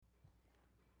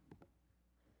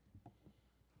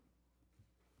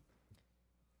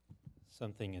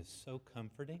Something is so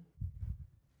comforting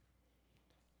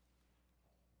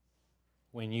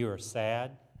when you are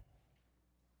sad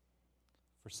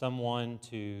for someone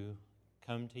to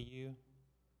come to you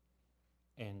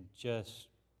and just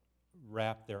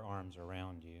wrap their arms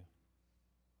around you.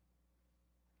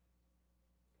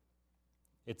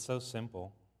 It's so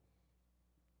simple.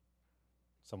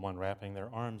 Someone wrapping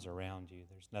their arms around you.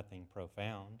 There's nothing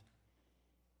profound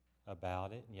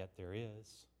about it, and yet there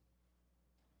is.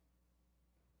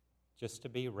 Just to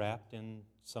be wrapped in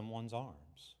someone's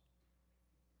arms.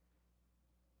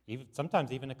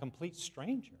 Sometimes even a complete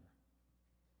stranger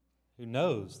who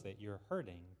knows that you're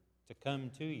hurting to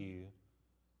come to you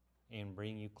and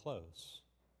bring you close.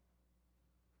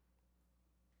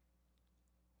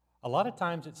 A lot of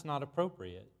times it's not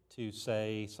appropriate to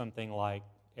say something like,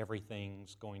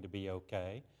 everything's going to be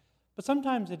okay, but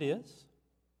sometimes it is.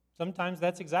 Sometimes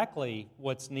that's exactly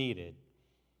what's needed.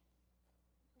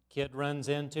 Kid runs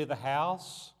into the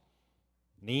house,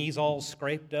 knees all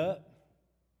scraped up.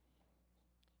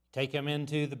 Take him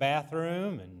into the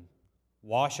bathroom and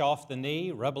wash off the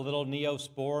knee, rub a little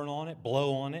Neosporin on it,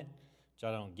 blow on it, which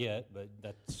I don't get, but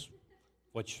that's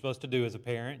what you're supposed to do as a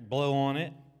parent. Blow on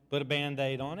it, put a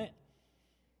Band-Aid on it.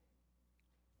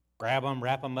 Grab him,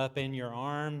 wrap him up in your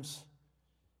arms,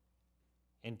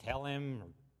 and tell him or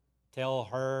tell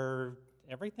her,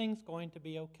 everything's going to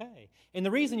be okay. And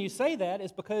the reason you say that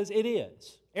is because it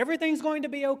is. Everything's going to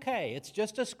be okay. It's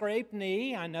just a scraped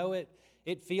knee. I know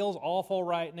it feels awful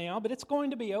right now, but it's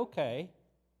going to be okay.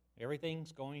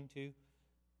 Everything's going to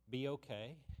be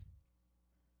okay.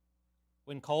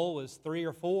 When Cole was 3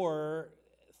 or 4,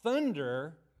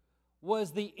 thunder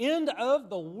was the end of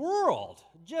the world.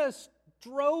 Just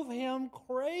drove him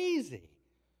crazy.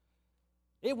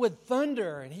 It would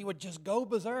thunder, and he would just go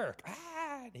berserk.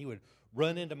 And he would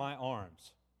run into my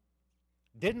arms.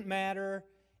 Didn't matter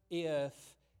if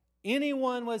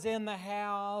anyone was in the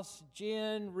house,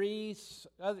 Jen, Reese,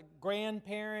 other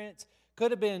grandparents,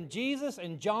 could have been Jesus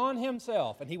and John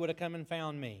himself, and he would have come and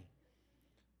found me.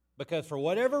 Because for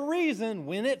whatever reason,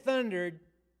 when it thundered,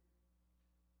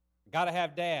 got to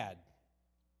have Dad.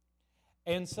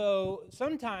 And so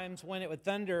sometimes when it would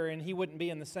thunder and he wouldn't be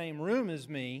in the same room as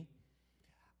me,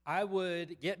 I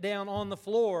would get down on the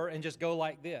floor and just go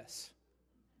like this.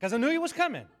 Because I knew he was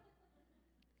coming.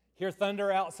 Hear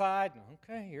thunder outside.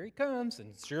 Okay, here he comes.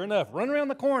 And sure enough, run around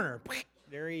the corner.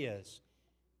 There he is,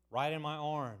 right in my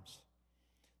arms.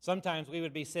 Sometimes we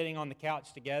would be sitting on the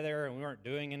couch together and we weren't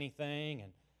doing anything.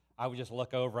 And I would just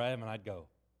look over at him and I'd go,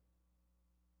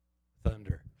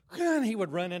 thunder. And he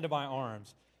would run into my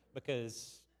arms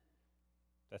because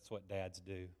that's what dads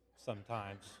do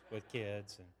sometimes with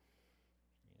kids. And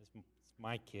it's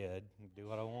my kid. I can do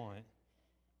what I want.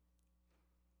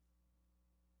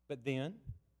 But then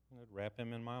I would wrap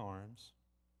him in my arms.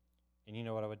 And you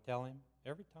know what I would tell him?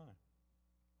 Every time.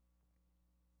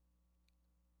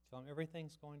 Tell him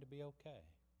everything's going to be okay.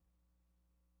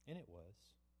 And it was.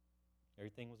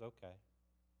 Everything was okay.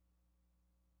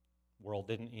 World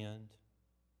didn't end.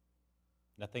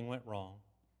 Nothing went wrong.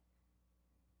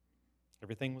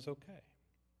 Everything was okay.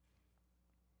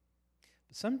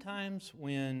 But sometimes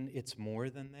when it's more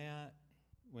than that,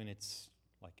 when it's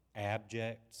like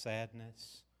abject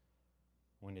sadness,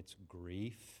 when it's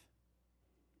grief,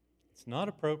 it's not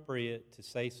appropriate to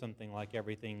say something like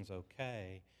everything's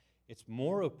okay. It's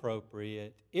more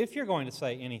appropriate, if you're going to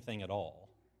say anything at all,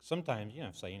 sometimes you don't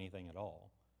have to say anything at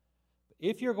all. But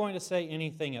if you're going to say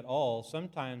anything at all,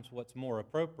 sometimes what's more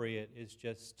appropriate is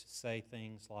just to say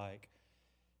things like,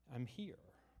 I'm here.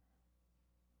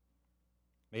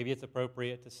 Maybe it's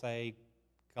appropriate to say,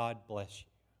 God bless you.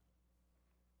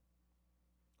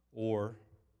 Or,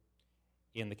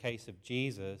 in the case of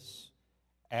Jesus,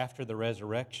 after the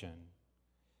resurrection,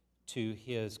 to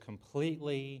his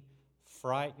completely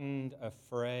frightened,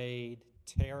 afraid,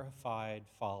 terrified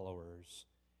followers,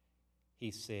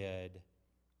 he said,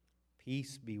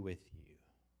 peace be with you.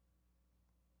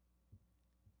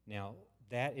 Now,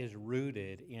 that is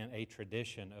rooted in a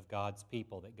tradition of God's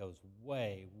people that goes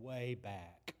way, way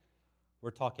back.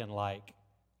 We're talking like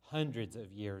hundreds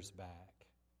of years back.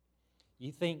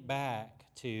 You think back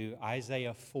to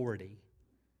Isaiah 40.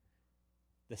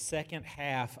 The second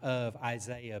half of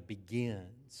Isaiah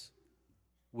begins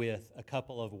with a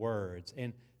couple of words.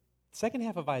 And the second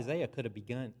half of Isaiah could have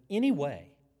begun any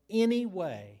way.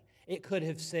 It could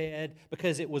have said,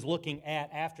 because it was looking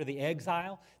at after the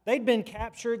exile, they'd been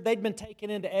captured, they'd been taken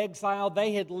into exile,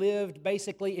 they had lived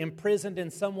basically imprisoned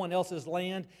in someone else's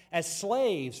land as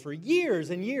slaves for years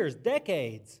and years,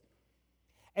 decades.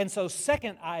 And so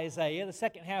second Isaiah, the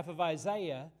second half of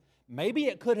Isaiah, maybe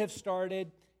it could have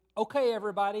started, okay,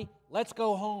 everybody, let's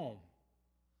go home.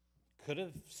 Could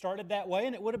have started that way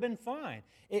and it would have been fine.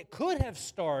 It could have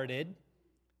started,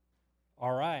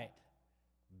 all right,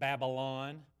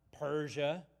 Babylon,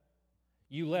 Persia,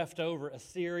 you leftover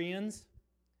Assyrians,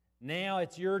 now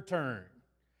it's your turn.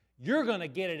 You're going to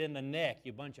get it in the neck,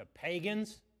 you bunch of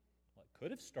pagans. Well, it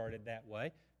could have started that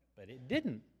way, but it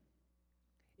didn't.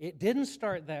 It didn't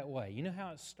start that way. You know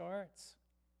how it starts?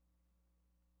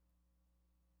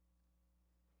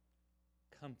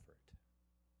 Comfort.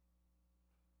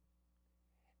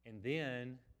 And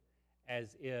then,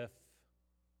 as if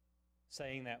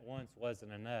saying that once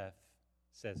wasn't enough,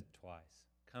 says it twice.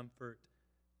 Comfort,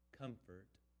 comfort,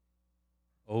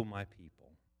 O my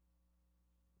people.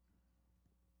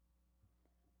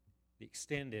 The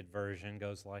extended version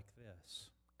goes like this.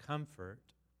 Comfort,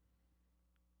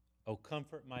 O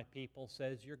comfort my people,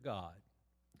 says your God.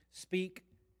 Speak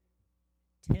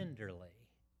tenderly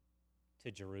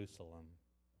to Jerusalem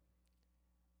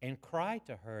and cry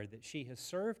to her that she has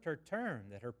served her term,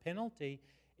 that her penalty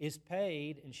is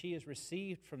paid, and she has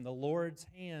received from the Lord's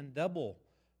hand double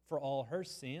for all her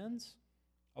sins.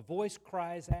 A voice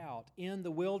cries out, in the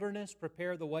wilderness,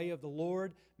 prepare the way of the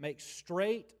Lord, make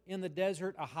straight in the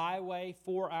desert a highway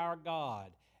for our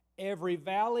God. Every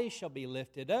valley shall be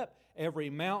lifted up, every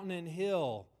mountain and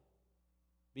hill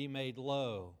be made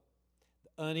low.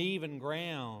 The uneven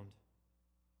ground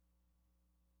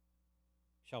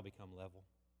shall become level,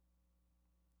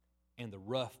 and the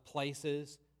rough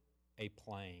places a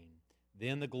plain.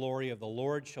 Then the glory of the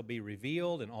Lord shall be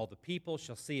revealed, and all the people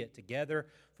shall see it together,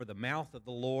 for the mouth of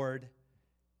the Lord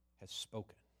has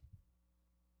spoken.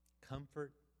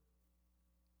 Comfort,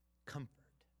 comfort,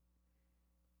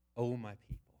 O my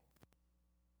people.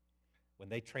 When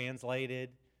they translated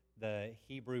the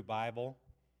Hebrew Bible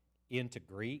into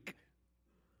Greek,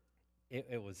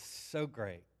 it was so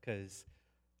great because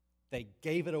they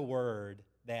gave it a word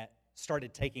that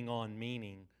started taking on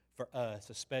meaning for us,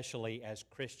 especially as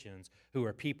Christians who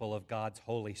are people of God's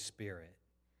Holy Spirit.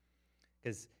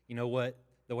 Because you know what?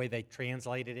 The way they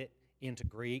translated it into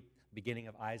Greek, beginning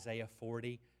of Isaiah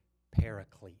 40,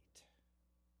 paraclete.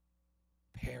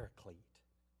 Paraclete.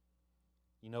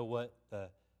 You know what the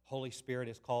Holy Spirit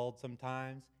is called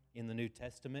sometimes in the New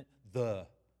Testament? The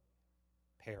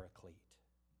Paraclete.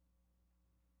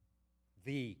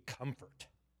 The Comfort.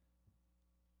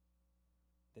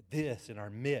 That this in our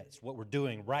midst, what we're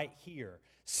doing right here,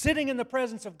 sitting in the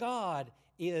presence of God,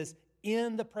 is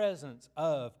in the presence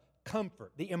of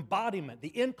comfort, the embodiment,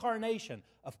 the incarnation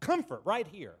of comfort right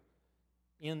here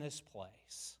in this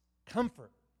place.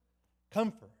 Comfort,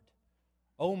 comfort,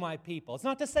 oh my people. It's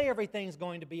not to say everything's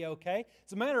going to be okay.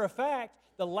 As a matter of fact,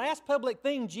 the last public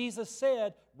thing Jesus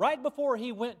said right before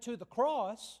he went to the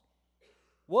cross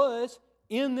was,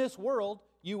 in this world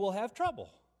you will have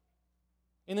trouble.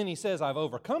 And then he says, I've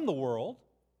overcome the world.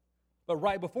 But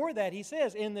right before that, he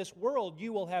says, in this world,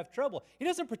 you will have trouble. He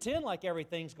doesn't pretend like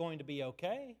everything's going to be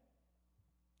okay.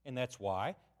 And that's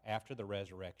why, after the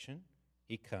resurrection,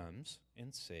 he comes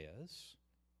and says,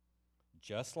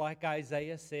 just like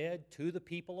Isaiah said to the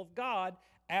people of God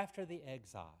after the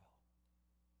exile,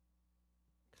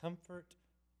 comfort,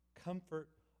 comfort,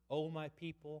 O my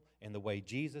people. And the way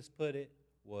Jesus put it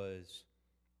was,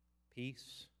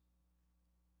 peace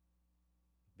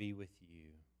be with you.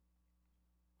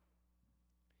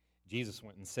 Jesus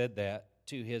went and said that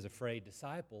to his afraid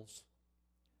disciples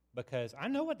because I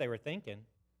know what they were thinking.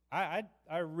 I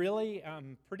really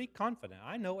am pretty confident.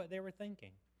 I know what they were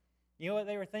thinking. You know what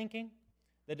they were thinking?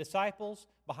 The disciples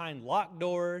behind locked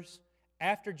doors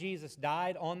after Jesus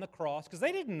died on the cross, because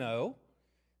they didn't know.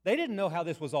 They didn't know how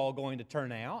this was all going to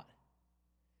turn out.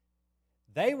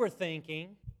 They were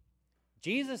thinking,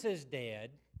 Jesus is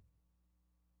dead.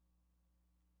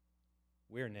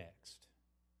 We're next.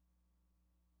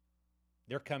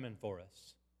 They're coming for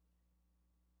us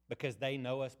because they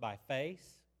know us by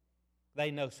face.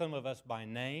 They know some of us by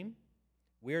name.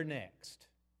 We're next.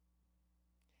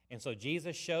 And so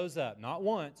Jesus shows up not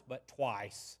once but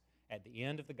twice at the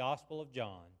end of the Gospel of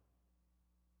John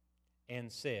and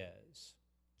says,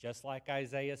 just like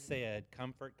Isaiah said,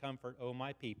 comfort, comfort, O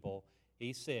my people,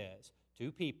 he says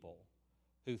to people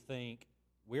who think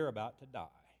we're about to die,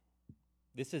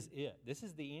 this is it. This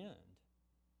is the end.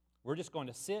 We're just going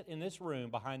to sit in this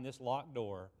room behind this locked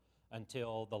door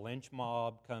until the lynch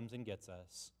mob comes and gets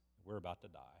us. We're about to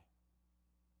die.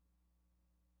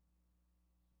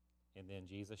 And then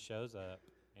Jesus shows up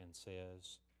and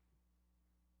says,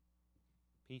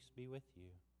 peace be with you.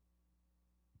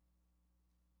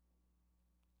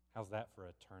 How's that for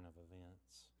a turn of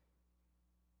events?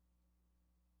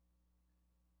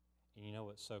 And you know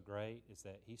what's so great is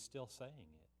that he's still saying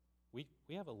it. We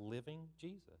have a living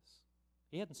Jesus.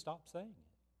 He hadn't stopped saying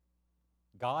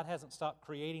it. God hasn't stopped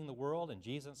creating the world, and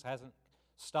Jesus hasn't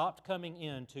stopped coming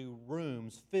into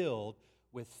rooms filled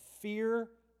with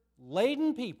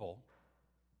fear-laden people.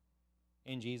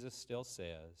 And Jesus still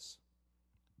says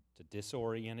to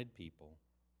disoriented people,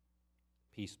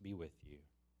 peace be with you.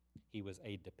 He was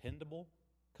a dependable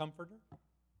comforter,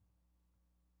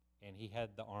 and he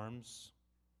had the arms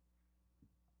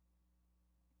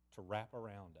to wrap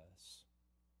around us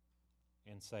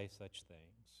and say such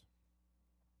things.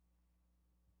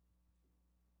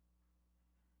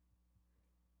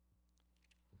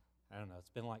 I don't know, it's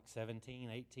been like 17,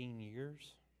 18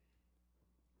 years.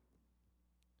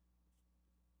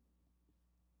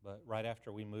 But right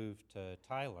after we moved to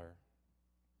Tyler,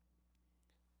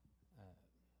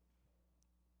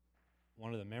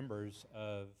 one of the members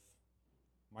of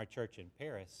my church in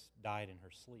Paris died in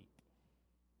her sleep.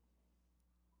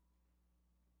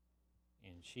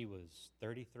 And she was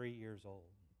 33 years old.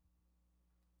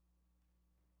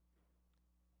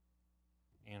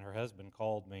 And her husband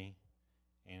called me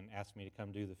and asked me to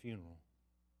come do the funeral.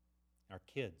 Our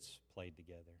kids played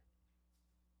together.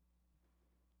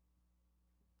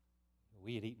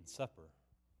 We had eaten supper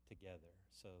together,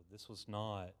 so this was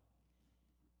not,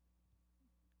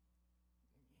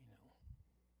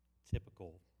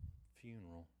 typical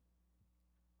funeral.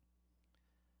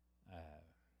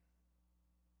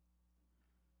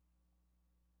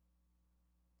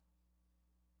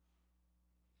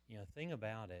 The thing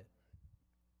about it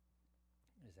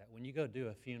is that when you go do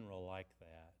a funeral like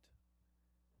that,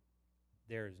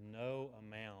 there's no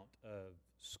amount of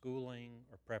schooling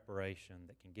or preparation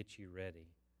that can get you ready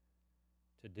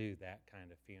to do that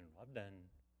kind of funeral. I've done,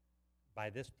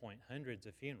 by this point, hundreds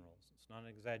of funerals. It's not an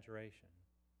exaggeration.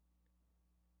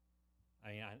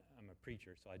 I'm a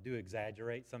preacher, so I do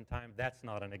exaggerate sometimes. That's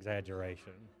not an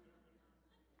exaggeration.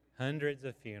 Hundreds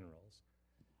of funerals.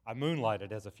 I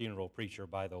moonlighted as a funeral preacher,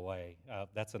 by the way.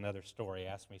 That's another story.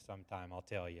 Ask me sometime, I'll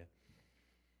tell you.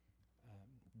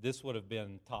 This would have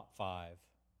been top 5 as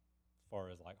far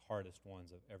as like hardest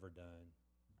ones I've ever done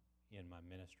in my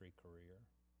ministry career.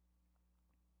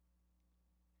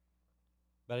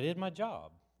 But I did my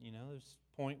job. There's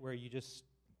a point where you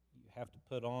have to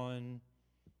put on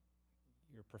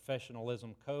your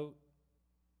professionalism coat,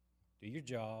 do your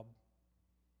job,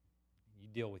 you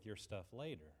deal with your stuff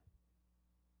later.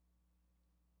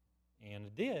 And I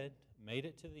did, made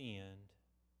it to the end,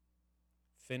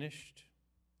 finished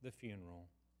the funeral,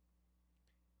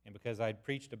 and because I'd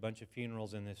preached a bunch of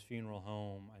funerals in this funeral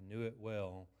home, I knew it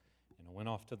well, and I went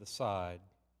off to the side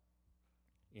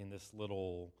in this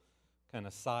little kind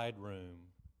of side room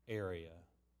area,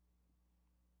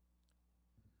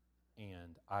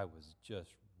 and I was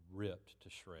just ripped to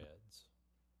shreds.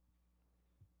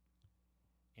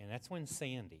 And that's when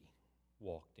Sandy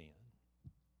walked in.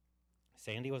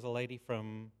 Sandy was a lady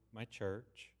from my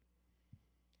church.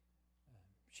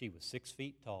 She was 6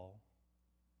 feet tall.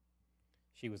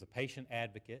 She was a patient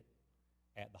advocate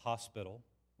at the hospital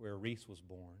where Reese was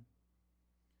born.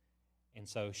 And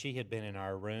so she had been in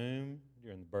our room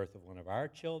during the birth of one of our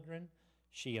children.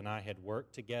 She and I had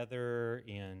worked together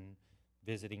in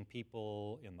visiting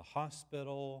people in the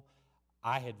hospital.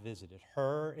 I had visited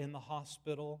her in the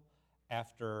hospital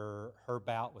after her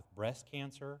bout with breast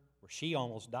cancer, where she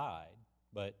almost died,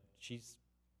 but she's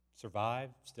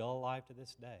survived, still alive to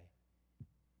this day.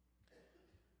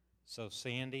 So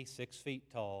Sandy, 6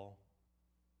 feet tall,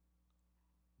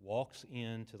 walks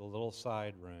into the little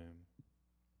side room,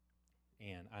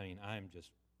 and I'm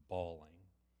just bawling.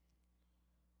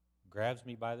 Grabs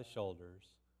me by the shoulders,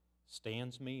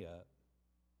 stands me up,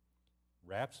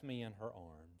 wraps me in her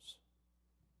arms,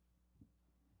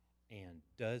 and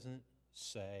doesn't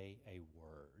say a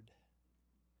word.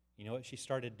 You know what she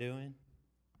started doing?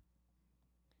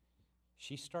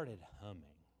 She started humming.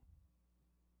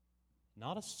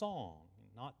 Not a song,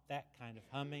 not that kind of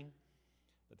humming,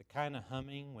 but the kind of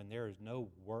humming when there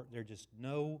are just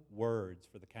no words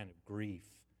for the kind of grief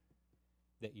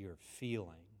that you're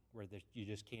feeling, where you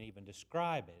just can't even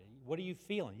describe it. What are you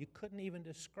feeling? You couldn't even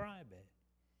describe it.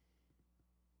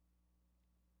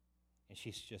 And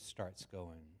she just starts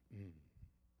going,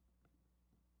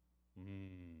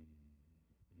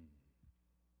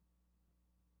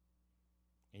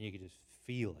 And you can just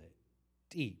feel it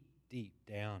deep, deep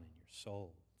down in your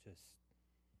soul. Just,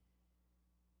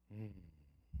 And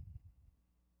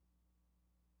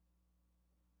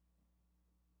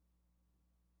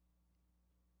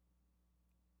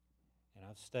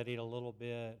I've studied a little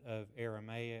bit of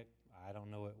Aramaic. I don't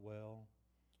know it well.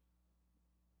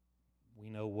 We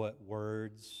know what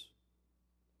words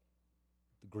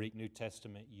the Greek New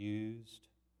Testament used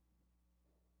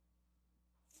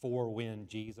for when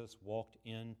Jesus walked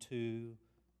into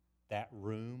that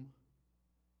room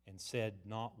and said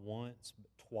not once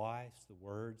but twice the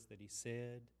words that he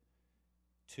said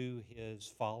to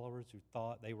his followers who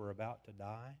thought they were about to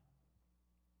die.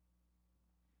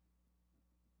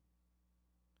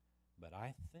 But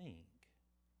I think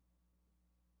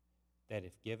that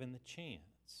if given the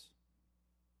chance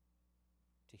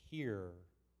to hear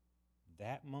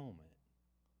that moment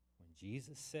when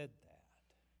Jesus said that,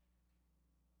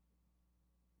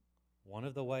 one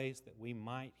of the ways that we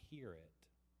might hear it,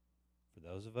 for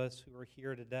those of us who are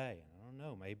here today, I don't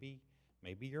know, maybe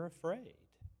you're afraid.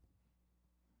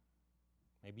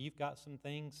 Maybe you've got some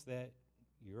things that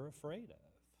you're afraid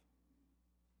of.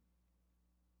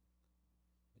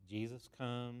 But Jesus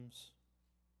comes,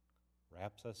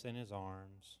 wraps us in his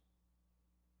arms,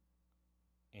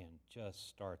 and just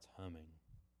starts humming.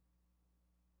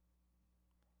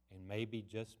 And maybe,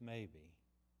 just maybe,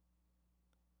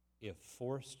 if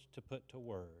forced to put to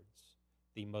words,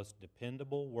 the most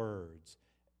dependable words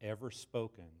ever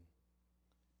spoken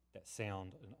that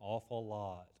sound an awful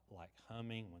lot like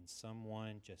humming when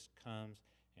someone just comes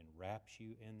and wraps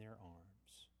you in their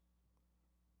arms.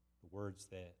 The words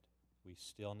that we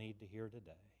still need to hear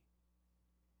today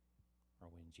are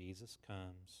when Jesus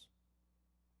comes,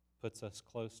 puts us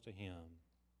close to him,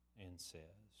 and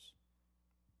says,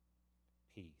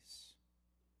 "Peace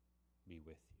be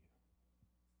with you."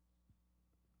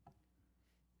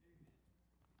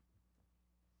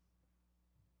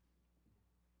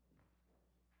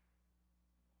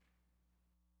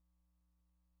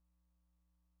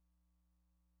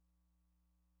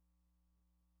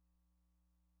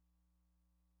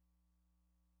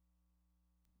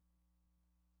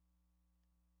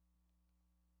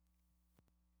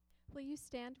 Will you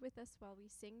stand with us while we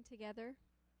sing together?